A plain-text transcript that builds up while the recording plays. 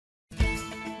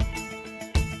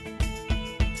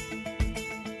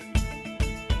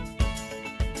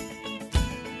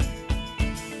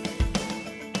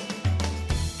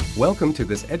Welcome to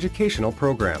this educational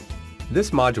program.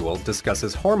 This module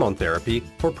discusses hormone therapy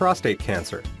for prostate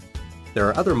cancer. There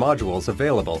are other modules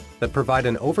available that provide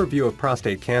an overview of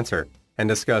prostate cancer and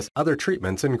discuss other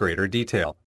treatments in greater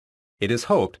detail. It is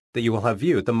hoped that you will have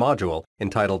viewed the module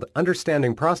entitled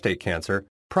Understanding Prostate Cancer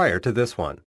prior to this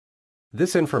one.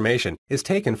 This information is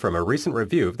taken from a recent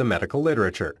review of the medical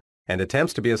literature and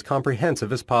attempts to be as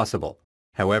comprehensive as possible.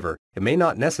 However, it may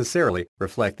not necessarily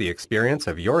reflect the experience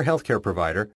of your healthcare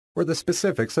provider or the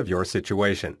specifics of your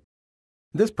situation.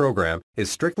 This program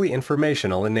is strictly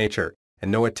informational in nature,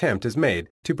 and no attempt is made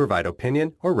to provide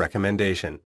opinion or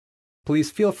recommendation.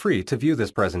 Please feel free to view this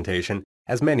presentation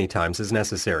as many times as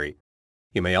necessary.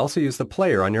 You may also use the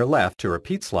player on your left to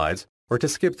repeat slides or to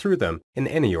skip through them in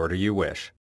any order you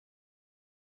wish.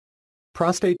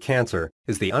 Prostate cancer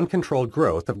is the uncontrolled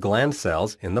growth of gland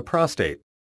cells in the prostate,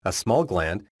 a small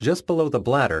gland just below the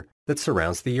bladder that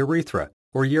surrounds the urethra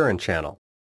or urine channel.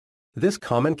 This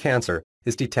common cancer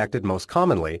is detected most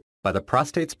commonly by the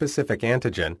prostate-specific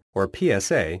antigen, or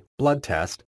PSA, blood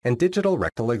test and digital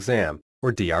rectal exam,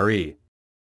 or DRE.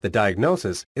 The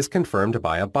diagnosis is confirmed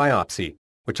by a biopsy,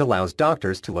 which allows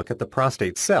doctors to look at the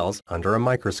prostate cells under a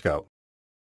microscope.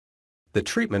 The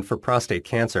treatment for prostate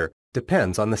cancer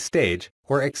depends on the stage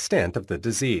or extent of the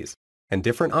disease, and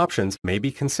different options may be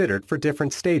considered for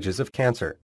different stages of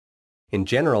cancer. In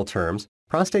general terms,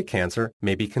 prostate cancer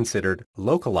may be considered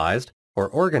localized or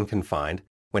organ-confined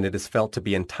when it is felt to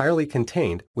be entirely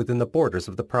contained within the borders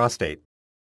of the prostate.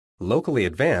 Locally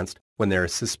advanced when there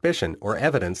is suspicion or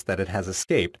evidence that it has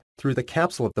escaped through the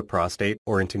capsule of the prostate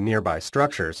or into nearby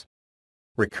structures.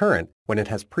 Recurrent when it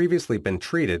has previously been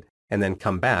treated and then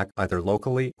come back either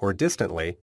locally or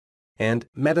distantly. And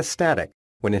metastatic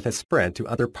when it has spread to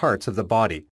other parts of the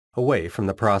body away from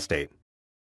the prostate.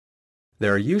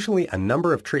 There are usually a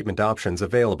number of treatment options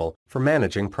available for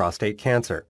managing prostate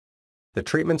cancer. The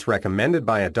treatments recommended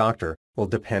by a doctor will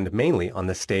depend mainly on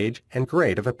the stage and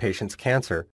grade of a patient's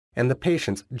cancer and the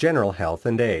patient's general health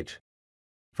and age.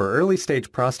 For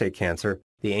early-stage prostate cancer,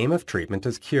 the aim of treatment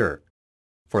is cure.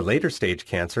 For later-stage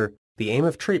cancer, the aim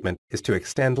of treatment is to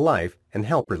extend life and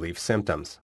help relieve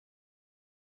symptoms.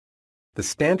 The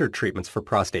standard treatments for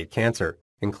prostate cancer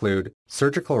include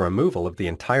surgical removal of the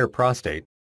entire prostate,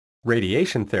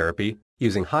 radiation therapy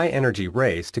using high-energy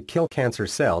rays to kill cancer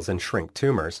cells and shrink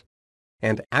tumors,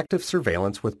 and active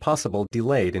surveillance with possible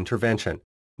delayed intervention,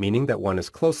 meaning that one is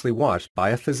closely watched by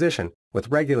a physician with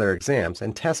regular exams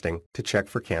and testing to check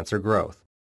for cancer growth.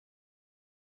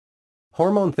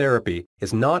 Hormone therapy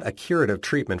is not a curative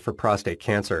treatment for prostate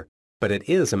cancer, but it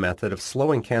is a method of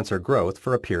slowing cancer growth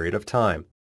for a period of time.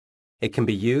 It can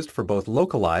be used for both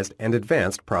localized and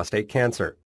advanced prostate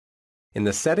cancer. In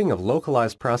the setting of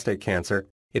localized prostate cancer,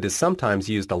 it is sometimes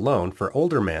used alone for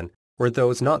older men or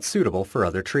those not suitable for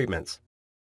other treatments.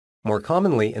 More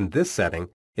commonly in this setting,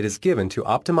 it is given to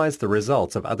optimize the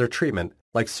results of other treatment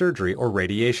like surgery or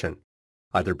radiation,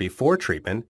 either before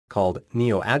treatment, called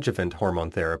neoadjuvant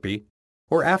hormone therapy,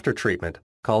 or after treatment,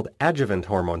 called adjuvant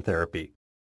hormone therapy,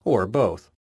 or both.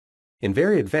 In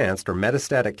very advanced or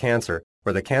metastatic cancer,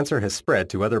 where the cancer has spread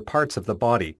to other parts of the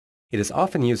body, it is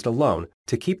often used alone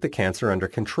to keep the cancer under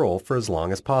control for as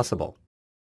long as possible.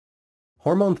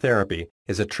 Hormone therapy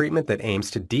is a treatment that aims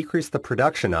to decrease the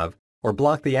production of or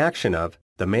block the action of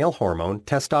the male hormone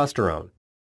testosterone.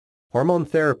 Hormone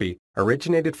therapy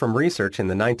originated from research in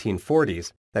the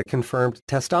 1940s that confirmed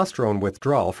testosterone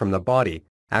withdrawal from the body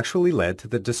actually led to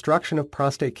the destruction of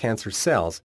prostate cancer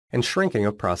cells and shrinking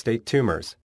of prostate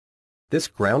tumors. This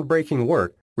groundbreaking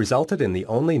work resulted in the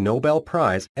only Nobel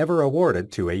Prize ever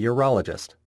awarded to a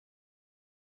urologist.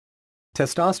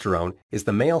 Testosterone is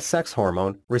the male sex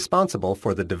hormone responsible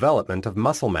for the development of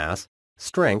muscle mass,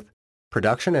 strength,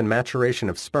 production and maturation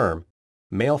of sperm,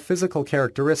 male physical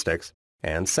characteristics,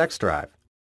 and sex drive.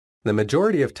 The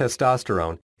majority of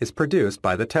testosterone is produced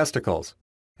by the testicles,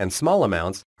 and small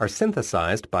amounts are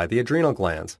synthesized by the adrenal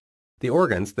glands, the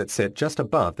organs that sit just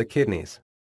above the kidneys.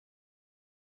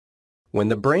 When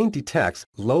the brain detects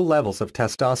low levels of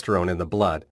testosterone in the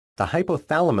blood, the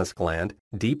hypothalamus gland,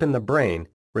 deep in the brain,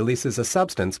 releases a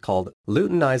substance called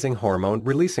luteinizing hormone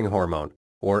releasing hormone,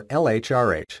 or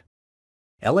LHRH.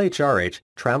 LHRH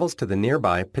travels to the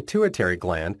nearby pituitary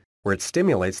gland where it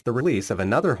stimulates the release of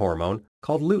another hormone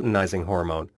called luteinizing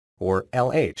hormone, or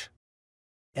LH.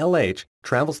 LH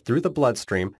travels through the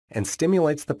bloodstream and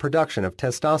stimulates the production of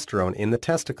testosterone in the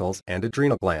testicles and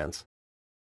adrenal glands.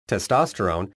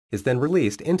 Testosterone is then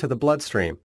released into the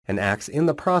bloodstream and acts in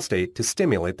the prostate to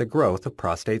stimulate the growth of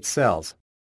prostate cells.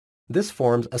 This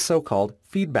forms a so-called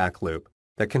feedback loop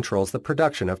that controls the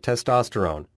production of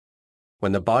testosterone.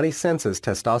 When the body senses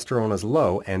testosterone is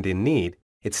low and in need,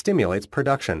 it stimulates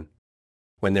production.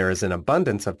 When there is an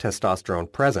abundance of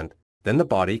testosterone present, then the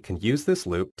body can use this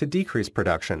loop to decrease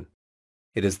production.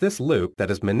 It is this loop that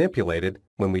is manipulated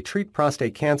when we treat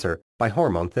prostate cancer by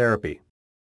hormone therapy.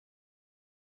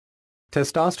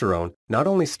 Testosterone not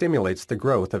only stimulates the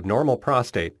growth of normal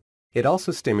prostate, it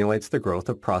also stimulates the growth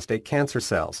of prostate cancer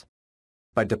cells.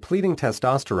 By depleting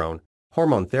testosterone,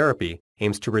 hormone therapy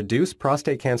aims to reduce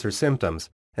prostate cancer symptoms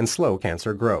and slow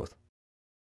cancer growth.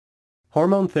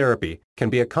 Hormone therapy can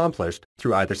be accomplished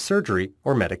through either surgery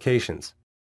or medications.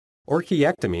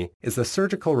 Orchiectomy is the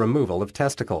surgical removal of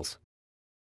testicles.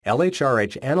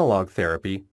 LHRH analog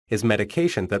therapy is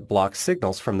medication that blocks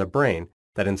signals from the brain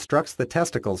that instructs the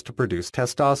testicles to produce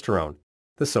testosterone,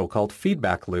 the so-called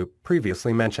feedback loop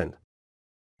previously mentioned.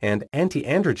 And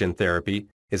anti-androgen therapy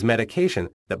is medication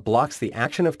that blocks the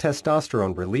action of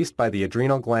testosterone released by the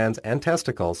adrenal glands and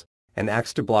testicles and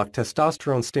acts to block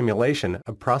testosterone stimulation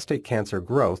of prostate cancer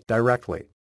growth directly.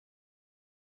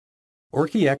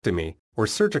 Orchiectomy, or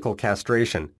surgical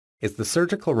castration, is the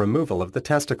surgical removal of the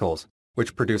testicles,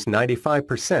 which produce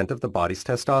 95% of the body's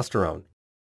testosterone.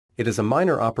 It is a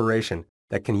minor operation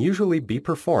that can usually be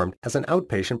performed as an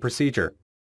outpatient procedure,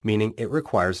 meaning it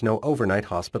requires no overnight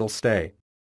hospital stay.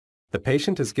 The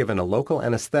patient is given a local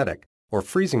anesthetic or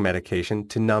freezing medication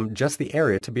to numb just the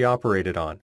area to be operated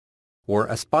on, or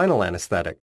a spinal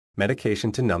anesthetic,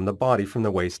 medication to numb the body from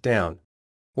the waist down,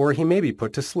 or he may be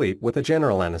put to sleep with a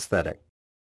general anesthetic.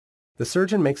 The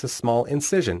surgeon makes a small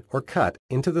incision or cut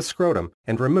into the scrotum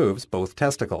and removes both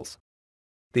testicles.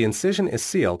 The incision is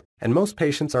sealed and most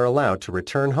patients are allowed to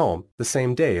return home the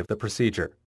same day of the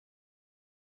procedure.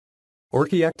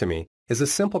 Orchiectomy is a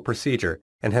simple procedure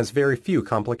and has very few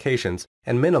complications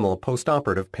and minimal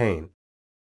postoperative pain.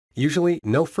 Usually,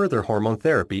 no further hormone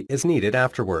therapy is needed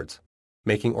afterwards,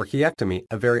 making orchiectomy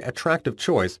a very attractive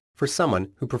choice for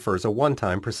someone who prefers a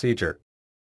one-time procedure.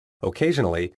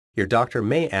 Occasionally, your doctor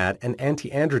may add an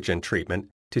anti-androgen treatment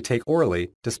to take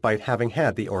orally despite having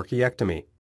had the orchiectomy.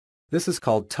 This is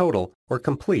called total or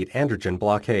complete androgen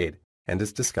blockade and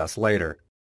is discussed later.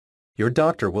 Your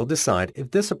doctor will decide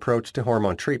if this approach to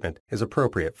hormone treatment is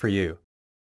appropriate for you.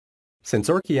 Since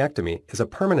orchiectomy is a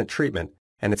permanent treatment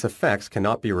and its effects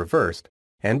cannot be reversed,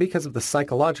 and because of the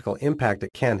psychological impact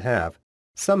it can have,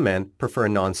 some men prefer a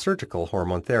non-surgical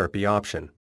hormone therapy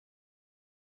option.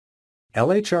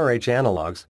 LHRH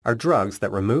analogs are drugs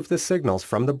that remove the signals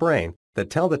from the brain that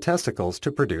tell the testicles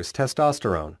to produce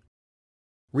testosterone.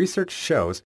 Research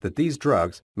shows that these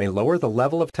drugs may lower the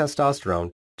level of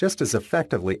testosterone just as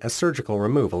effectively as surgical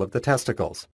removal of the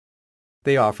testicles.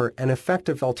 They offer an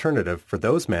effective alternative for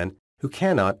those men who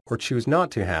cannot or choose not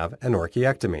to have an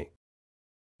orchiectomy.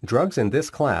 Drugs in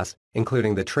this class,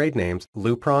 including the trade names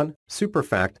Lupron,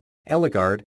 Superfact,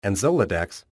 Eligard, and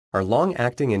Zoladex, are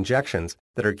long-acting injections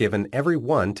that are given every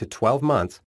 1 to 12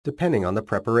 months, depending on the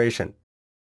preparation.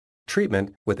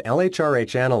 Treatment with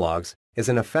LHRH analogs is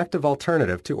an effective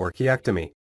alternative to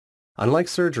orchiectomy. Unlike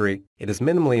surgery, it is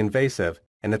minimally invasive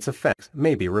and its effects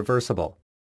may be reversible.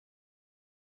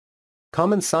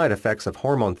 Common side effects of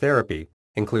hormone therapy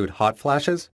include hot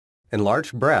flashes,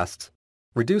 enlarged breasts,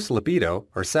 reduced libido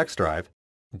or sex drive,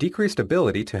 decreased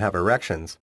ability to have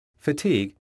erections,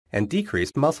 fatigue, and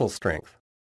decreased muscle strength.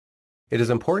 It is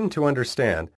important to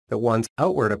understand that one's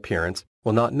outward appearance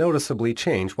will not noticeably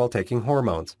change while taking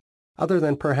hormones, other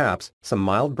than perhaps some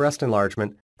mild breast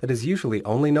enlargement that is usually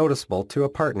only noticeable to a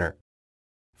partner.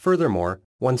 Furthermore,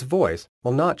 one's voice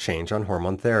will not change on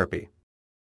hormone therapy.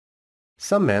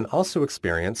 Some men also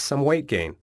experience some weight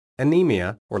gain,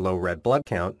 anemia or low red blood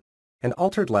count, and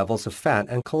altered levels of fat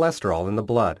and cholesterol in the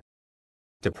blood.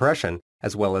 Depression,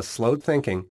 as well as slowed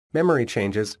thinking, memory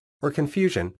changes, or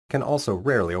confusion can also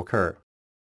rarely occur.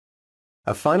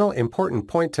 A final important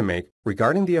point to make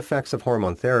regarding the effects of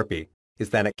hormone therapy is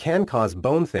that it can cause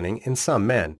bone thinning in some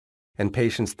men, and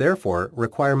patients therefore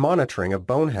require monitoring of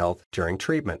bone health during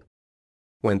treatment.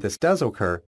 When this does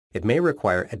occur, it may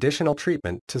require additional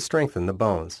treatment to strengthen the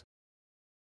bones.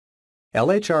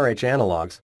 LHRH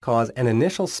analogs cause an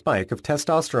initial spike of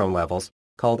testosterone levels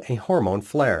called a hormone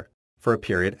flare for a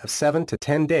period of 7 to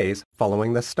 10 days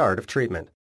following the start of treatment.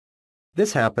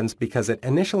 This happens because it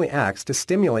initially acts to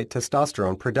stimulate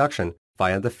testosterone production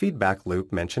via the feedback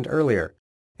loop mentioned earlier,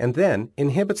 and then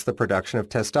inhibits the production of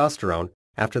testosterone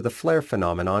after the flare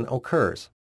phenomenon occurs.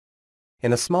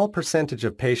 In a small percentage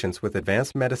of patients with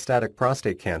advanced metastatic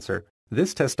prostate cancer,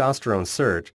 this testosterone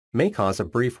surge may cause a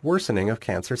brief worsening of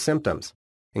cancer symptoms,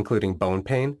 including bone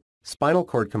pain, spinal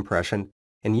cord compression,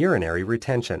 and urinary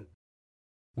retention.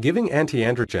 Giving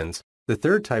antiandrogens, the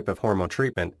third type of hormone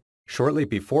treatment, shortly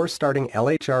before starting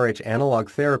LHRH analog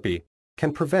therapy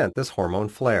can prevent this hormone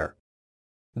flare.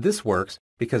 This works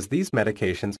because these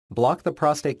medications block the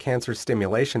prostate cancer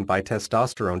stimulation by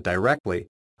testosterone directly,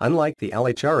 unlike the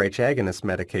LHRH agonist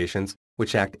medications,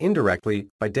 which act indirectly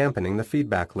by dampening the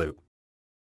feedback loop.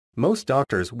 Most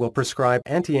doctors will prescribe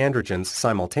antiandrogens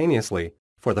simultaneously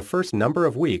for the first number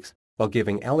of weeks while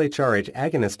giving LHRH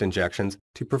agonist injections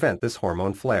to prevent this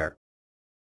hormone flare.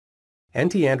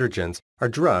 Antiandrogens are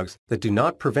drugs that do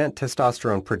not prevent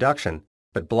testosterone production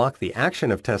but block the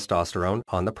action of testosterone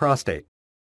on the prostate.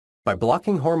 By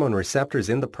blocking hormone receptors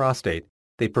in the prostate,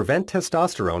 they prevent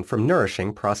testosterone from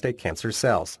nourishing prostate cancer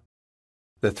cells.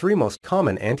 The three most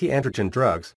common antiandrogen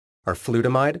drugs are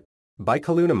flutamide,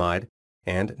 bicalutamide,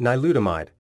 and nilutamide,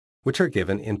 which are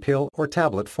given in pill or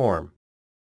tablet form.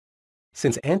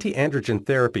 Since antiandrogen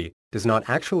therapy does not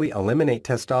actually eliminate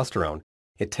testosterone,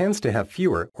 it tends to have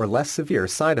fewer or less severe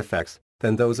side effects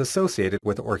than those associated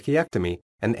with orchiectomy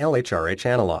and LHRH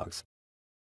analogs.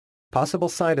 Possible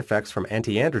side effects from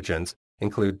antiandrogens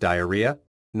include diarrhea,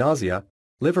 nausea,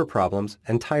 liver problems,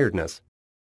 and tiredness.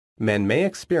 Men may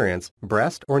experience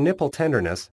breast or nipple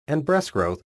tenderness and breast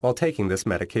growth while taking this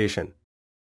medication.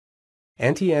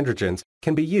 Antiandrogens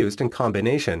can be used in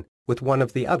combination with one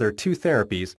of the other two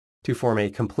therapies to form a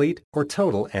complete or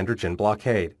total androgen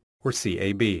blockade, or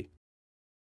CAB.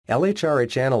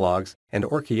 LHRH analogs and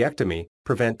orchiectomy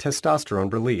prevent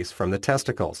testosterone release from the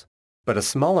testicles, but a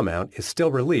small amount is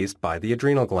still released by the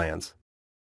adrenal glands.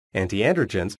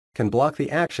 Antiandrogens can block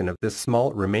the action of this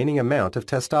small remaining amount of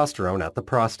testosterone at the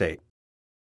prostate.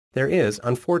 There is,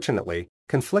 unfortunately,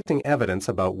 conflicting evidence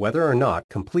about whether or not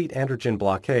complete androgen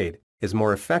blockade is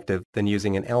more effective than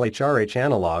using an LHRH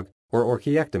analog or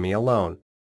orchiectomy alone,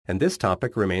 and this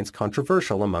topic remains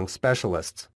controversial among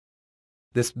specialists.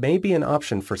 This may be an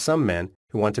option for some men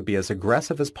who want to be as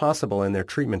aggressive as possible in their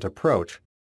treatment approach,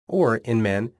 or in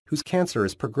men whose cancer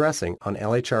is progressing on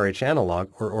LHRH analog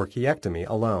or orchiectomy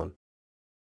alone.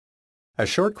 A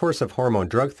short course of hormone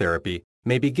drug therapy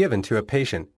may be given to a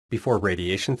patient before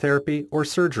radiation therapy or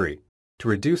surgery to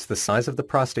reduce the size of the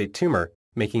prostate tumor,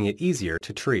 making it easier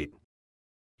to treat.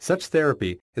 Such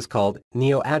therapy is called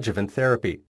neoadjuvant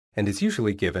therapy and is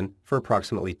usually given for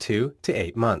approximately 2 to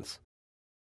 8 months.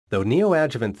 Though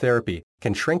neoadjuvant therapy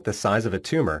can shrink the size of a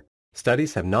tumor,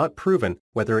 studies have not proven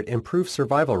whether it improves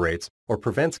survival rates or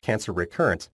prevents cancer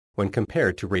recurrence when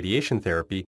compared to radiation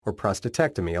therapy or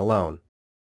prostatectomy alone.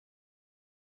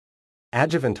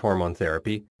 Adjuvant hormone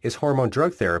therapy is hormone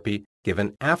drug therapy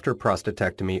given after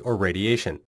prostatectomy or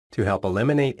radiation to help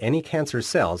eliminate any cancer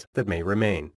cells that may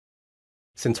remain.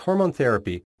 Since hormone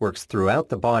therapy works throughout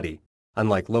the body,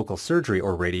 unlike local surgery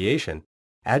or radiation,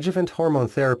 adjuvant hormone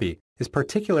therapy is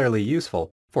particularly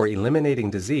useful for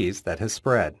eliminating disease that has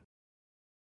spread.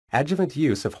 Adjuvant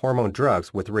use of hormone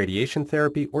drugs with radiation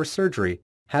therapy or surgery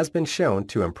has been shown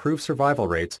to improve survival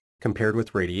rates compared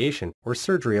with radiation or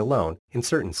surgery alone in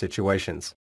certain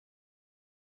situations.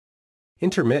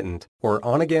 Intermittent or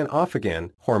on-again,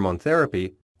 off-again hormone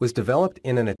therapy was developed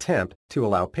in an attempt to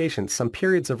allow patients some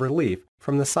periods of relief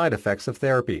from the side effects of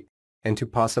therapy and to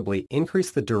possibly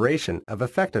increase the duration of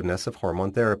effectiveness of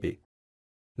hormone therapy.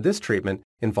 This treatment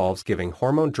involves giving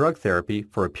hormone drug therapy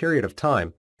for a period of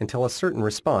time until a certain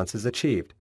response is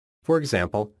achieved, for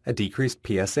example, a decreased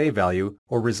PSA value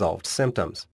or resolved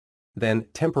symptoms, then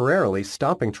temporarily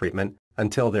stopping treatment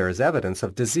until there is evidence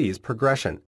of disease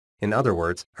progression, in other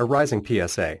words, a rising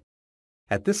PSA.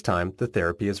 At this time, the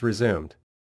therapy is resumed.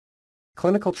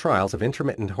 Clinical trials of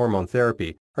intermittent hormone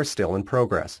therapy are still in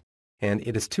progress, and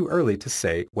it is too early to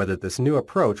say whether this new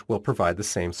approach will provide the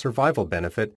same survival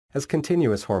benefit as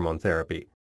continuous hormone therapy.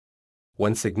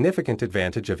 One significant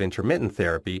advantage of intermittent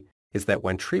therapy is that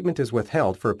when treatment is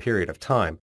withheld for a period of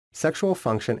time, sexual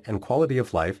function and quality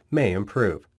of life may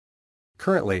improve.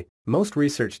 Currently, most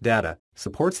research data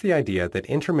supports the idea that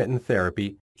intermittent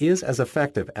therapy is as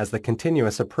effective as the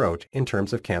continuous approach in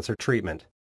terms of cancer treatment.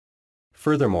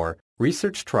 Furthermore,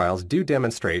 research trials do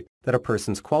demonstrate that a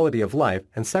person's quality of life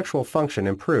and sexual function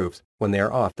improves when they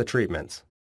are off the treatments.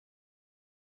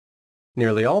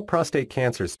 Nearly all prostate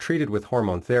cancers treated with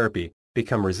hormone therapy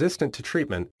become resistant to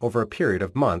treatment over a period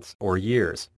of months or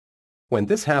years. When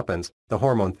this happens, the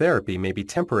hormone therapy may be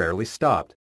temporarily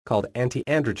stopped, called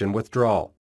anti-androgen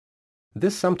withdrawal.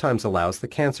 This sometimes allows the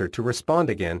cancer to respond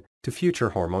again to future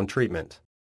hormone treatment.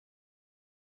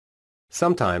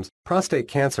 Sometimes, prostate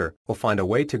cancer will find a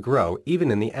way to grow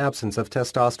even in the absence of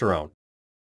testosterone.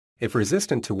 If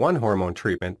resistant to one hormone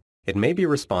treatment, it may be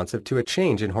responsive to a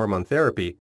change in hormone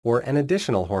therapy or an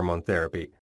additional hormone therapy.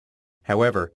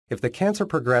 However, if the cancer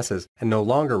progresses and no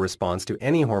longer responds to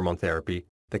any hormone therapy,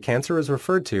 the cancer is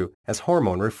referred to as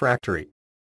hormone refractory.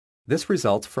 This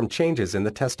results from changes in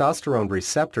the testosterone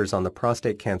receptors on the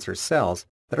prostate cancer cells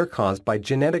that are caused by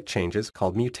genetic changes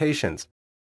called mutations.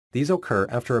 These occur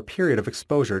after a period of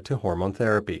exposure to hormone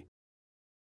therapy.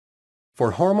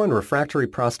 For hormone refractory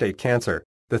prostate cancer,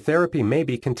 the therapy may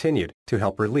be continued to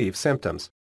help relieve symptoms.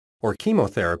 Or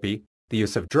chemotherapy, the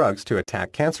use of drugs to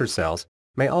attack cancer cells,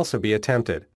 may also be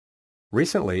attempted.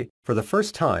 Recently, for the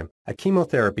first time, a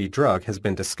chemotherapy drug has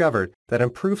been discovered that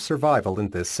improves survival in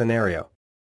this scenario.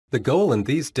 The goal in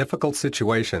these difficult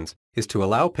situations is to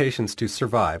allow patients to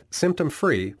survive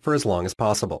symptom-free for as long as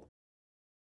possible.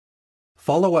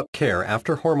 Follow-up care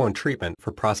after hormone treatment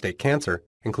for prostate cancer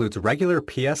includes regular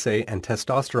PSA and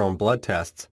testosterone blood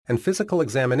tests and physical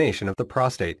examination of the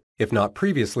prostate, if not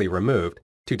previously removed,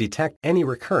 to detect any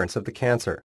recurrence of the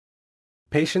cancer.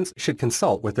 Patients should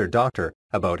consult with their doctor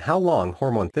about how long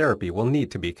hormone therapy will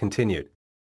need to be continued.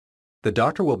 The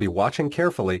doctor will be watching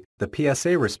carefully the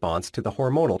PSA response to the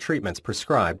hormonal treatments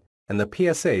prescribed, and the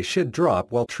PSA should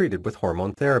drop while treated with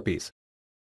hormone therapies.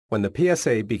 When the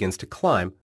PSA begins to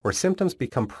climb or symptoms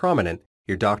become prominent,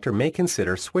 your doctor may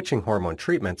consider switching hormone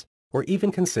treatments or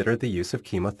even consider the use of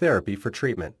chemotherapy for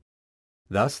treatment.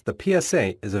 Thus, the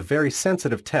PSA is a very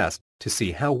sensitive test to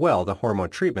see how well the hormone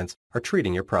treatments are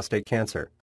treating your prostate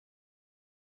cancer.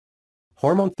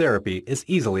 Hormone therapy is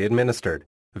easily administered,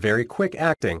 very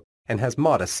quick-acting, and has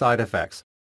modest side effects.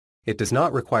 It does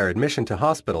not require admission to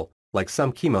hospital like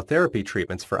some chemotherapy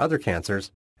treatments for other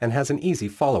cancers and has an easy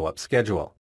follow-up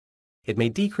schedule. It may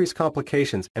decrease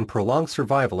complications and prolong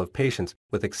survival of patients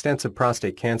with extensive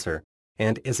prostate cancer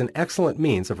and is an excellent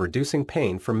means of reducing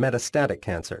pain from metastatic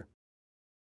cancer.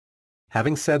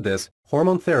 Having said this,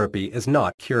 hormone therapy is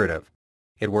not curative.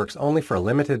 It works only for a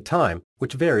limited time,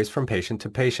 which varies from patient to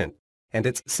patient, and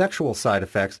its sexual side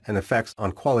effects and effects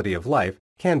on quality of life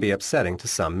can be upsetting to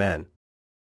some men.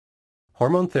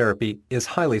 Hormone therapy is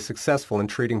highly successful in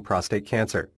treating prostate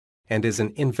cancer and is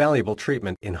an invaluable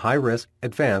treatment in high-risk,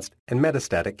 advanced, and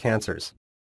metastatic cancers.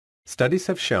 Studies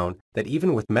have shown that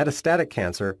even with metastatic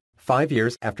cancer, 5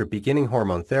 years after beginning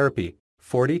hormone therapy,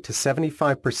 40 to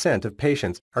 75% of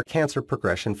patients are cancer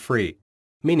progression-free,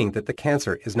 meaning that the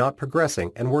cancer is not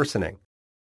progressing and worsening.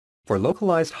 For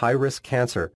localized high-risk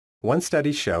cancer, one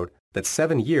study showed that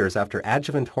 7 years after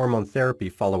adjuvant hormone therapy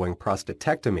following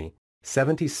prostatectomy,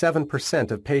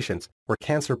 77% of patients were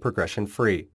cancer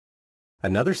progression-free.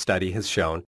 Another study has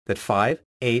shown that 5,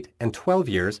 8, and 12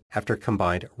 years after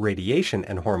combined radiation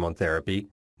and hormone therapy,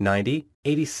 90,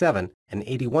 87, and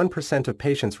 81% of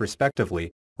patients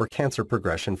respectively were cancer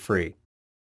progression-free.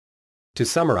 To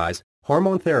summarize,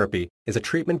 hormone therapy is a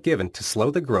treatment given to slow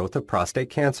the growth of prostate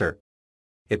cancer.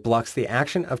 It blocks the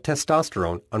action of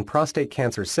testosterone on prostate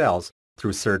cancer cells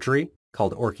through surgery,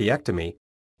 called orchiectomy,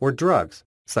 or drugs,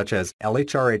 such as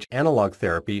LHRH analog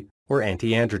therapy or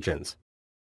antiandrogens.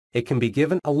 It can be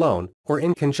given alone or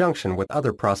in conjunction with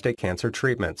other prostate cancer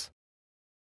treatments.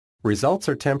 Results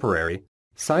are temporary,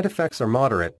 side effects are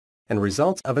moderate, and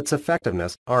results of its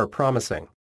effectiveness are promising.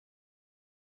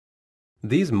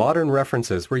 These modern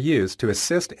references were used to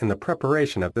assist in the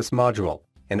preparation of this module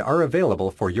and are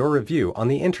available for your review on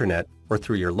the Internet or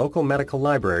through your local medical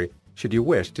library should you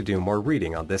wish to do more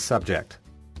reading on this subject.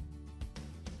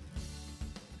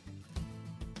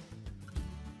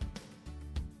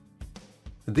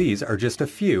 These are just a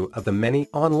few of the many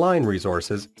online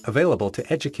resources available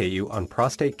to educate you on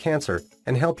prostate cancer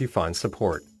and help you find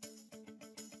support.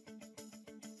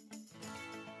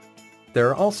 There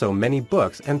are also many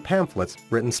books and pamphlets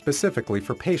written specifically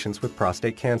for patients with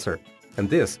prostate cancer, and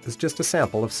this is just a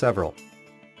sample of several.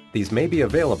 These may be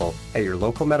available at your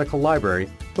local medical library,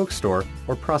 bookstore,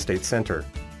 or prostate center.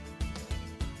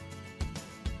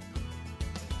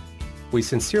 We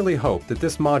sincerely hope that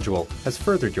this module has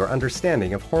furthered your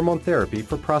understanding of hormone therapy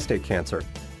for prostate cancer.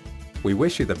 We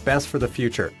wish you the best for the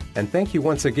future, and thank you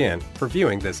once again for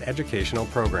viewing this educational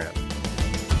program.